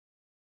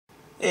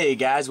Hey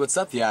guys, what's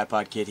up? The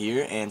iPodKid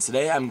here, and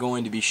today I'm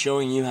going to be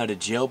showing you how to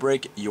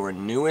jailbreak your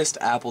newest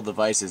Apple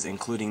devices,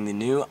 including the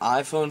new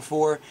iPhone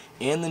 4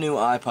 and the new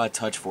iPod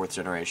Touch 4th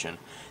generation.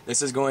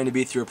 This is going to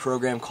be through a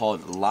program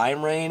called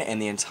LimeRain,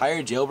 and the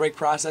entire jailbreak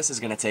process is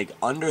going to take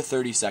under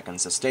 30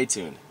 seconds, so stay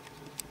tuned.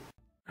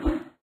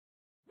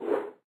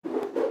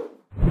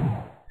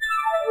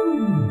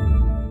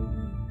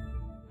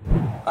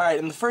 Alright,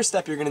 and the first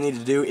step you're going to need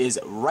to do is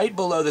right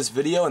below this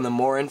video in the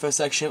More Info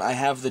section, I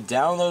have the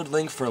download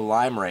link for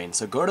LimeRain.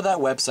 So go to that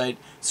website,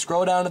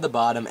 scroll down to the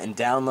bottom, and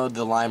download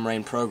the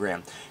LimeRain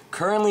program.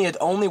 Currently it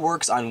only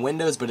works on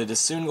Windows, but it is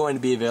soon going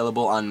to be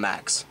available on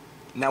Macs.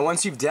 Now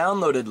once you've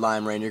downloaded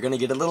LimeRain, you're going to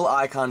get a little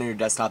icon on your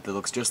desktop that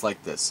looks just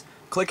like this.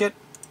 Click it,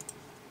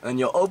 and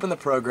you'll open the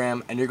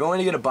program, and you're going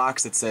to get a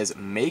box that says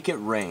Make It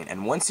Rain.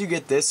 And once you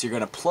get this, you're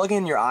going to plug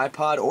in your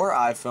iPod or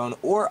iPhone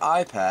or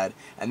iPad,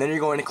 and then you're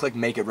going to click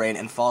Make It Rain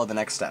and follow the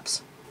next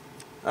steps.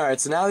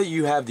 Alright, so now that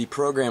you have the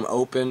program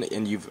open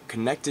and you've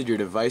connected your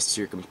device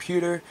to your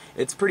computer,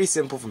 it's pretty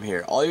simple from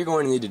here. All you're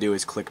going to need to do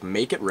is click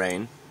Make It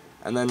Rain,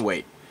 and then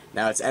wait.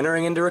 Now it's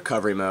entering into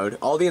recovery mode.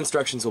 All the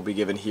instructions will be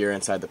given here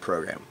inside the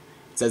program.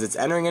 It says it's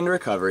entering into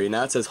recovery.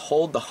 Now it says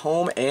hold the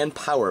home and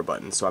power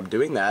button, so I'm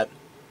doing that.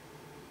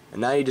 And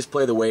now you just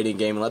play the waiting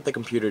game and let the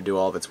computer do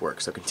all of its work.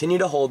 So continue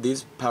to hold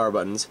these power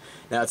buttons.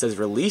 Now it says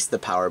release the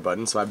power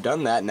button, so I've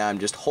done that. Now I'm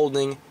just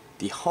holding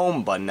the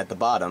home button at the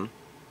bottom.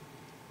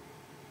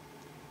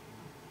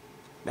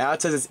 Now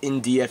it says it's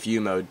in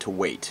DFU mode to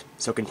wait.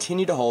 So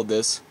continue to hold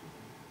this.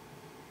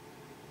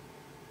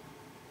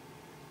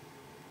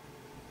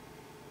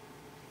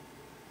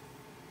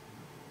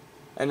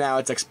 And now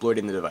it's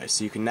exploiting the device.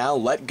 So you can now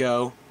let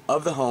go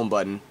of the home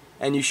button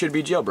and you should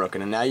be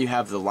jailbroken. And now you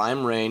have the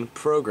LimeRain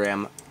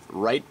program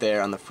right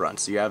there on the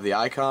front. So you have the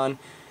icon,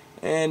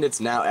 and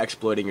it's now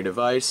exploiting your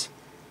device,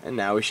 and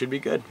now we should be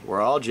good. We're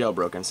all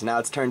jailbroken. So now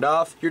it's turned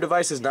off. Your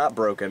device is not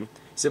broken.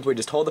 Simply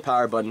just hold the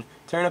power button,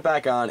 turn it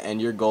back on,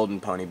 and you're golden,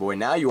 pony boy.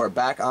 Now you are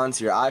back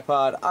onto your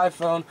iPod,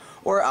 iPhone,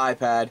 or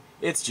iPad.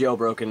 It's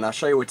jailbroken, and I'll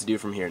show you what to do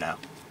from here now.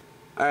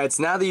 Alright,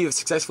 so now that you've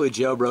successfully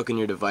jailbroken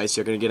your device,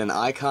 you're going to get an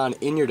icon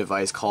in your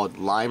device called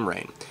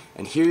LimeRain.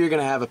 And here you're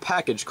going to have a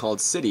package called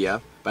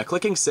Cydia. By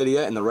clicking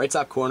Cydia in the right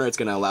top corner, it's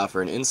going to allow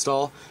for an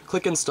install.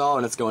 Click install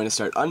and it's going to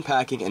start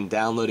unpacking and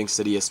downloading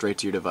Cydia straight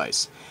to your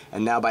device.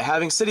 And now by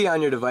having Cydia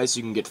on your device,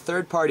 you can get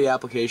third-party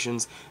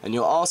applications, and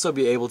you'll also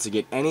be able to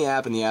get any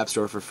app in the App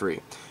Store for free.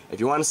 If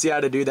you want to see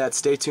how to do that,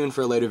 stay tuned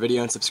for a later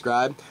video and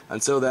subscribe.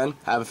 Until then,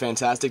 have a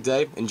fantastic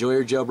day, enjoy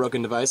your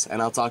jailbroken device,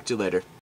 and I'll talk to you later.